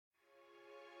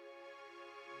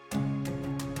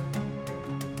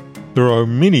There are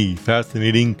many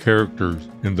fascinating characters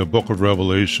in the book of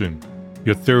Revelation,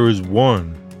 yet there is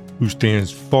one who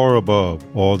stands far above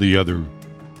all the others,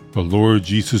 the Lord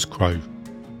Jesus Christ.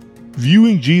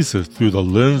 Viewing Jesus through the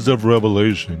lens of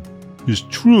Revelation is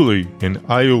truly an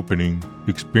eye-opening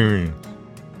experience.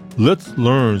 Let's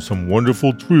learn some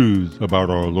wonderful truths about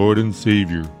our Lord and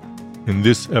Savior in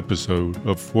this episode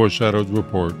of Foreshadows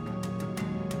Report.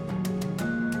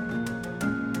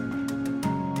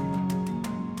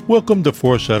 Welcome to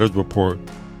Foreshadows Report,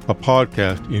 a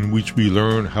podcast in which we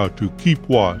learn how to keep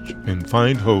watch and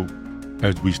find hope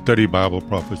as we study Bible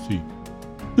prophecy.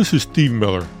 This is Steve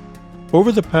Miller.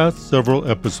 Over the past several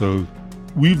episodes,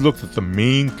 we've looked at the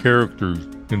main characters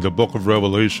in the book of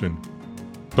Revelation.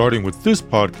 Starting with this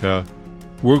podcast,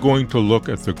 we're going to look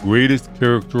at the greatest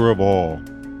character of all,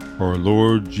 our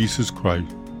Lord Jesus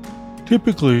Christ.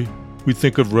 Typically, we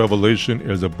think of Revelation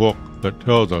as a book that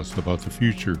tells us about the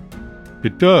future.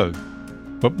 It does,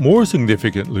 but more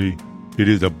significantly, it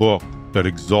is a book that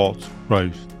exalts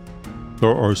Christ.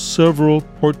 There are several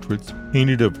portraits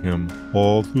painted of him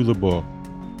all through the book,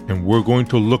 and we're going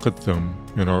to look at them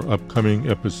in our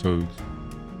upcoming episodes.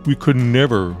 We could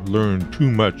never learn too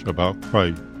much about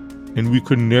Christ, and we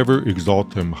could never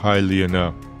exalt him highly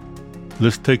enough.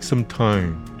 Let's take some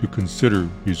time to consider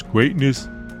his greatness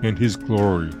and his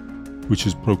glory, which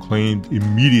is proclaimed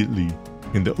immediately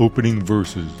in the opening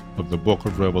verses of the book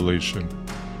of Revelation.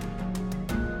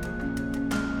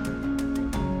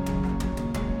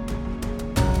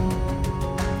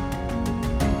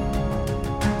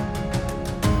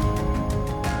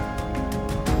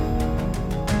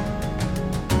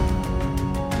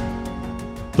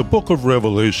 The book of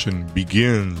Revelation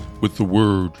begins with the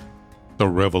word, the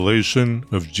revelation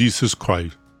of Jesus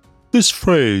Christ. This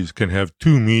phrase can have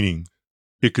two meanings.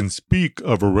 It can speak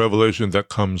of a revelation that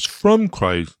comes from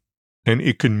Christ, and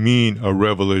it can mean a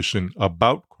revelation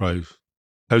about Christ.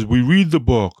 As we read the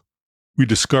book, we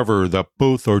discover that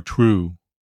both are true.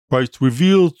 Christ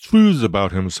reveals truths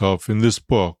about himself in this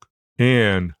book,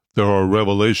 and there are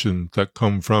revelations that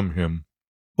come from him.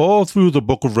 All through the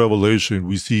book of Revelation,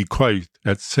 we see Christ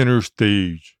at center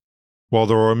stage. While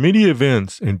there are many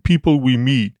events and people we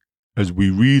meet as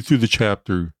we read through the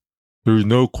chapter, there is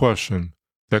no question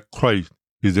that Christ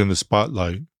is in the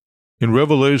spotlight. In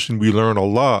Revelation, we learn a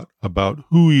lot about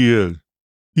who he is.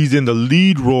 He's in the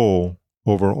lead role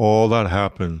over all that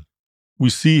happens. We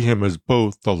see him as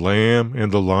both the Lamb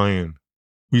and the Lion.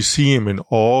 We see him in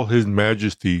all his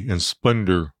majesty and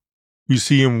splendor. We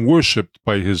see him worshipped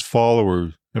by his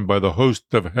followers and by the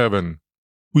host of heaven.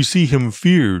 We see him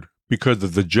feared because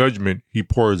of the judgment he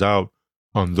pours out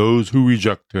on those who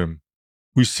reject him.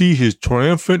 We see his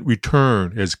triumphant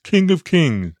return as King of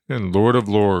Kings and Lord of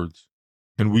Lords,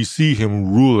 and we see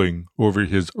him ruling over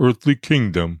his earthly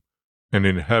kingdom and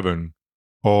in heaven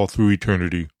all through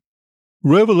eternity.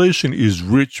 Revelation is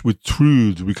rich with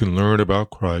truths we can learn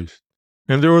about Christ,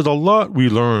 and there is a lot we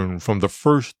learn from the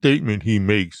first statement he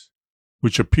makes,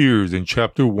 which appears in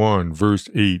chapter 1, verse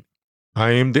 8.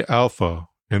 I am the Alpha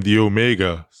and the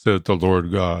Omega, says the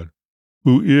Lord God,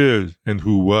 who is and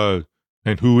who was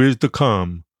and who is to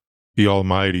come, the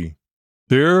Almighty.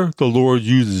 There, the Lord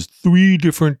uses three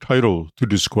different titles to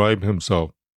describe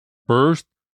himself. First,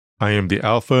 I am the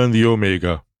Alpha and the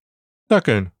Omega.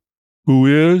 Second, who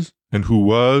is and who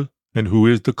was and who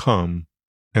is to come.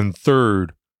 And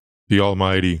third, the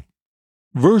Almighty.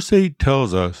 Verse 8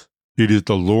 tells us it is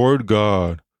the Lord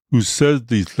God who says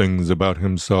these things about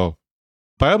himself.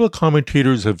 Bible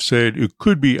commentators have said it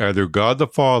could be either God the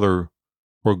Father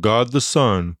or God the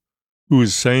Son who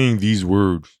is saying these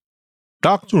words.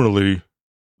 Doctrinally,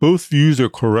 both views are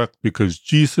correct because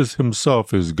Jesus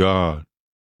himself is God,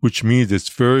 which means it's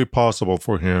very possible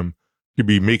for him to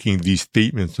be making these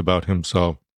statements about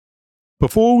himself.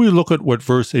 Before we look at what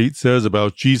verse 8 says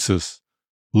about Jesus,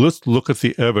 let's look at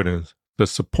the evidence that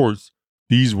supports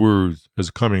these words as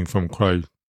coming from Christ.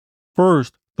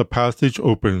 First, the passage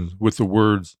opens with the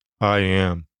words, I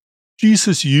am.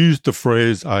 Jesus used the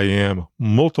phrase I am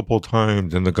multiple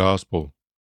times in the Gospel,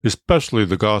 especially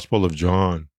the Gospel of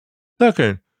John.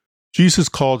 Second, Jesus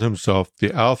called himself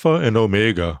the Alpha and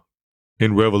Omega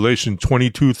in Revelation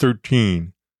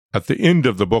 22:13 at the end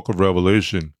of the book of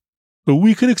Revelation. So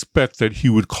we can expect that he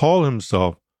would call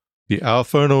himself the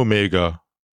Alpha and Omega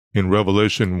in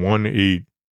Revelation 1:8.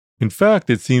 In fact,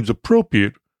 it seems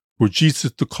appropriate for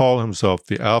Jesus to call himself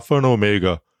the Alpha and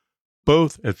Omega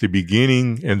both at the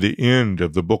beginning and the end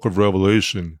of the book of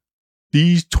Revelation.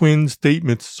 These twin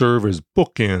statements serve as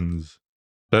bookends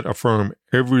that affirm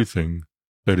everything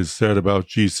that is said about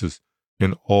Jesus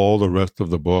in all the rest of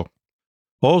the book.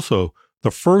 Also,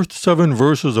 The first 7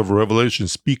 verses of Revelation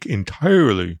speak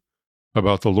entirely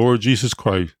about the Lord Jesus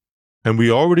Christ, and we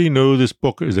already know this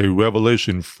book is a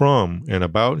revelation from and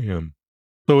about him.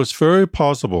 So it's very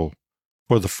possible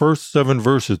for the first 7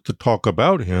 verses to talk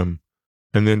about him,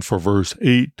 and then for verse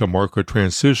 8 to mark a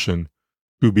transition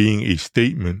to being a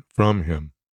statement from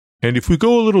him. And if we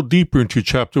go a little deeper into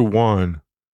chapter 1,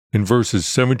 in verses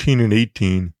 17 and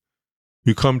 18,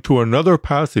 we come to another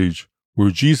passage where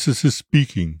Jesus is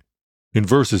speaking. In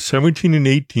verses 17 and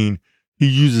 18, he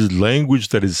uses language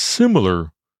that is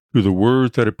similar to the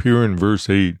words that appear in verse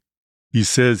 8. He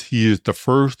says he is the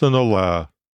first and the last,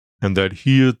 and that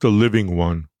he is the living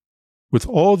one. With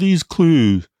all these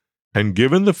clues, and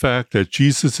given the fact that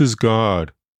Jesus is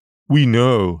God, we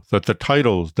know that the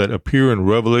titles that appear in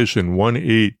Revelation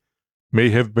 1:8 may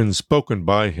have been spoken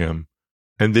by him,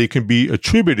 and they can be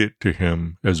attributed to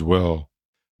him as well.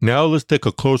 Now let's take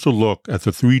a closer look at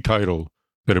the 3 titles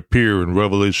that appear in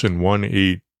Revelation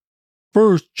 1:8.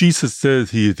 First, Jesus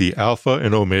says he is the Alpha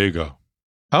and Omega.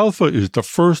 Alpha is the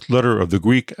first letter of the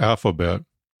Greek alphabet,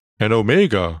 and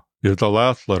Omega is the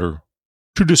last letter.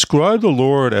 To describe the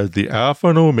Lord as the Alpha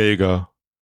and Omega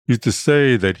is to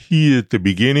say that he is the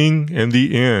beginning and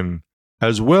the end,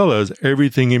 as well as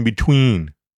everything in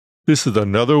between. This is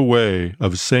another way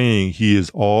of saying he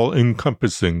is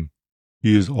all-encompassing.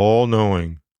 He is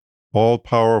all-knowing,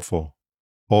 all-powerful,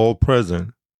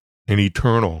 all-present, and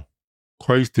eternal.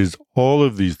 Christ is all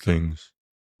of these things,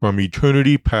 from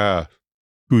eternity past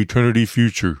to eternity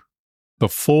future. The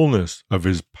fullness of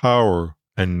his power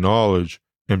and knowledge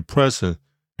and presence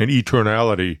and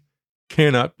eternality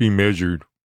cannot be measured.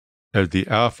 As the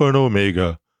Alpha and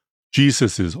Omega,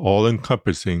 Jesus is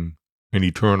all-encompassing and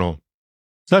eternal.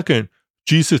 Second,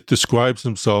 Jesus describes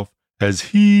himself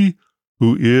as he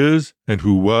who is and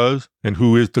who was and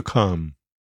who is to come.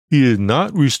 He is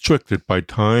not restricted by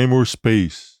time or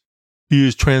space. He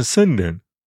is transcendent.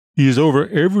 He is over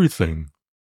everything.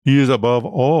 He is above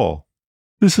all.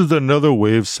 This is another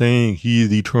way of saying he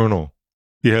is eternal.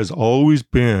 He has always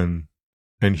been,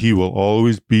 and he will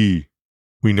always be.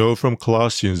 We know from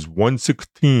Colossians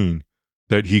 1:16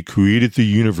 that he created the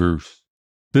universe.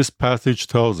 This passage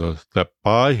tells us that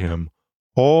by him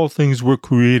all things were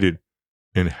created,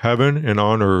 in heaven and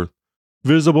on earth,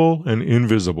 visible and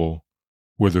invisible,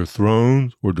 whether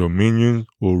thrones or dominions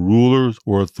or rulers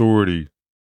or authorities.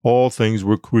 All things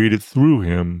were created through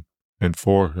him and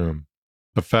for him.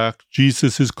 The fact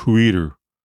Jesus is creator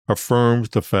affirms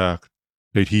the fact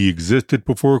that he existed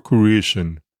before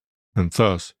creation, and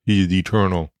thus he is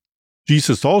eternal.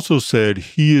 Jesus also said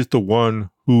he is the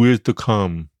one who is to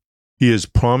come. He has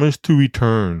promised to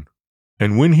return,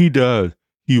 and when he does,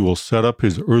 he will set up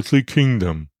his earthly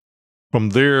kingdom.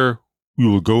 From there, we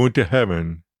will go into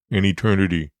heaven in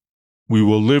eternity. We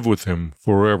will live with him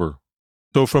forever.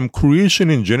 So from creation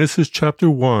in Genesis chapter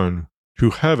 1 to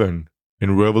heaven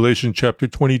in Revelation chapter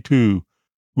 22,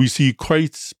 we see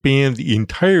Christ span the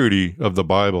entirety of the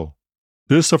Bible.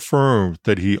 This affirms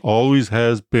that he always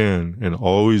has been and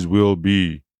always will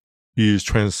be. He is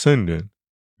transcendent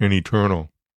and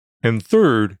eternal. And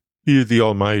third, he is the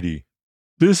Almighty.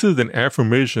 This is an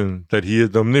affirmation that he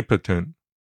is omnipotent.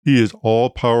 He is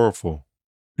all-powerful.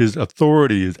 His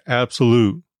authority is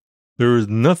absolute. There is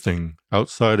nothing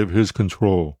outside of his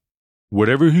control.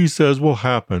 Whatever he says will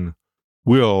happen.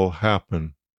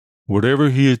 Whatever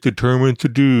he is determined to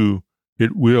do,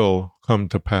 it will come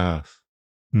to pass.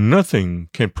 Nothing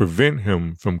can prevent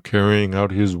him from carrying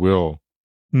out his will.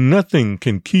 Nothing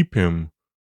can keep him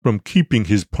from keeping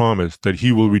his promise that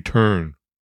he will return.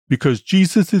 Because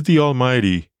Jesus is the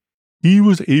Almighty, he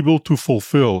was able to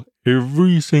fulfill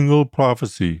every single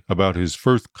prophecy about his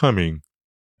first coming,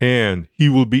 and he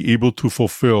will be able to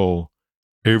fulfill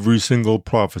every single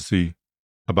prophecy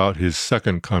about his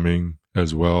second coming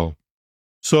as well.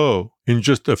 So, in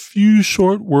just a few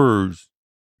short words,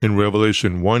 in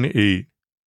Revelation 1:8,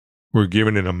 we're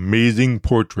given an amazing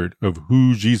portrait of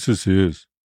who Jesus is.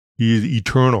 He is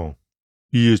eternal.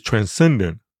 He is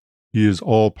transcendent. He is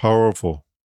all-powerful.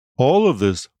 All of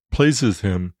this places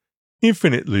him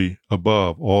infinitely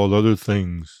above all other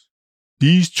things.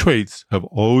 These traits have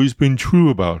always been true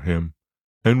about him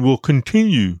and will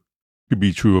continue to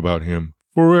be true about him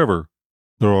forever.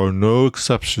 There are no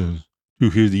exceptions to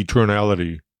his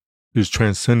eternality, his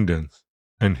transcendence,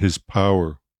 and his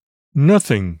power.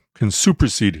 Nothing can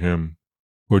supersede him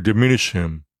or diminish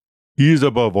him. He is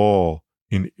above all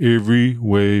in every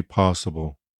way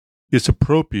possible. It's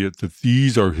appropriate that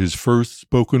these are his first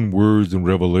spoken words in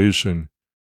Revelation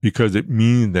because it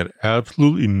means that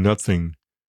absolutely nothing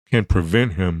can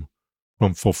prevent him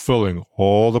from fulfilling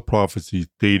all the prophecies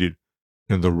stated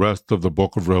and the rest of the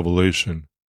book of Revelation.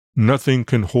 Nothing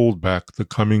can hold back the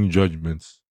coming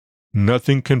judgments.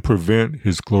 Nothing can prevent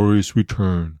his glorious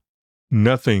return.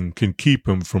 Nothing can keep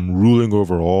him from ruling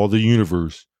over all the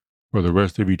universe for the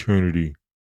rest of eternity.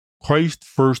 Christ's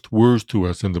first words to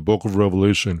us in the book of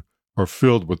Revelation are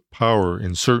filled with power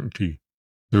and certainty.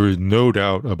 There is no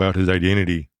doubt about his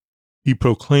identity. He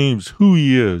proclaims who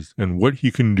he is and what he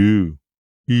can do.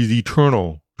 He is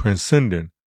eternal,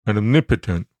 transcendent, and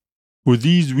omnipotent. For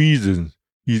these reasons,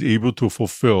 he is able to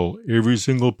fulfill every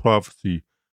single prophecy,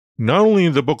 not only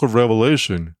in the book of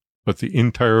Revelation, but the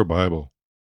entire Bible.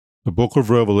 The book of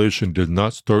Revelation does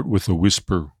not start with a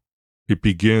whisper. It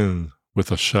begins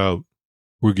with a shout.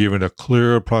 We're given a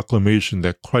clear proclamation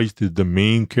that Christ is the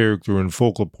main character and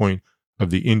focal point of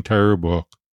the entire book.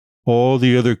 All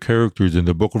the other characters in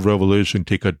the book of Revelation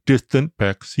take a distant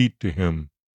back seat to him.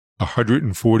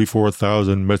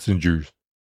 144,000 messengers,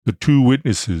 the 2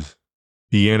 witnesses,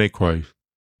 the Antichrist,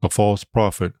 the false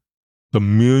prophet, the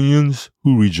millions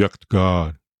who reject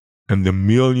God, and the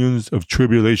millions of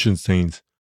tribulation saints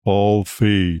all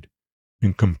fade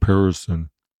in comparison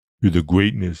to the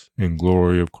greatness and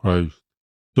glory of Christ.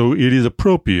 So it is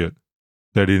appropriate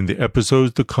that in the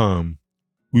episodes to come,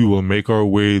 we will make our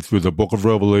way through the book of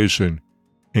Revelation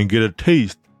and get a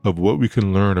taste of what we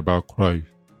can learn about Christ.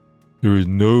 There is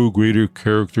no greater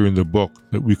character in the book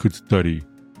that we could study.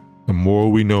 The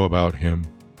more we know about him,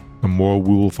 the more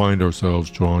we will find ourselves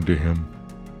drawn to him.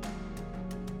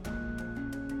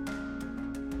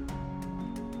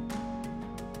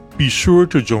 Be sure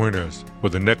to join us for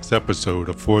the next episode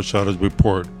of Foreshadows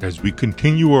Report as we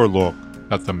continue our look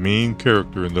at the main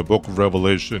character in the book of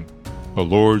Revelation, the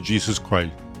Lord Jesus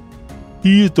Christ.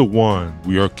 He is the one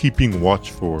we are keeping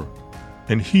watch for,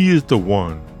 and he is the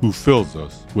one who fills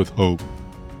us with hope.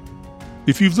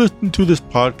 If you've listened to this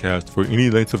podcast for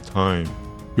any length of time,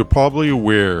 you're probably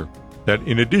aware that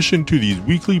in addition to these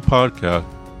weekly podcasts,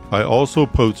 I also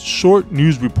post short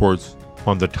news reports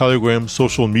on the Telegram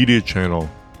social media channel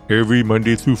every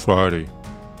Monday through Friday.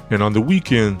 And on the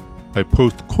weekend, I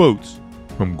post quotes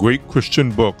from great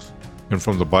Christian books and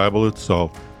from the Bible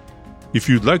itself. If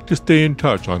you'd like to stay in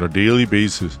touch on a daily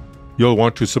basis, you'll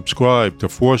want to subscribe to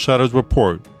Foreshadows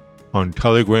Report on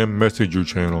Telegram Messenger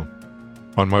channel.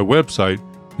 On my website,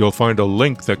 you'll find a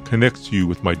link that connects you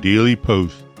with my daily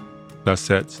posts.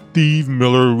 That's at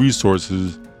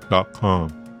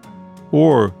stevemillerresources.com.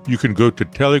 Or you can go to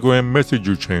Telegram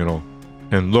Messenger channel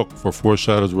and look for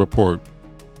Foreshadows Report.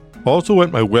 Also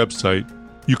at my website,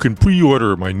 you can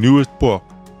pre-order my newest book,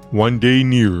 One Day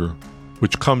Nearer,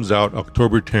 which comes out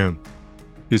October 10th.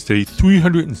 It's a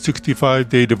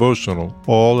 365-day devotional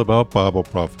all about Bible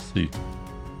prophecy.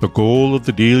 The goal of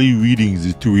the daily readings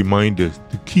is to remind us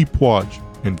to keep watch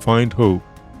and find hope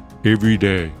every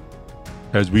day.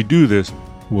 As we do this,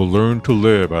 we'll learn to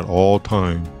live at all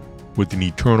times with an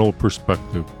eternal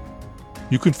perspective.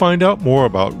 You can find out more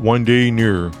about One Day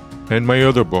Nearer and my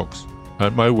other books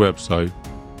at my website,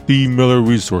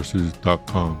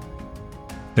 stevemillerresources.com.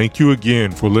 Thank you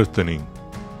again for listening,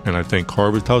 and I thank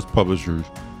Harvest House Publishers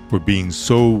for being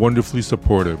so wonderfully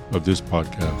supportive of this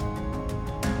podcast.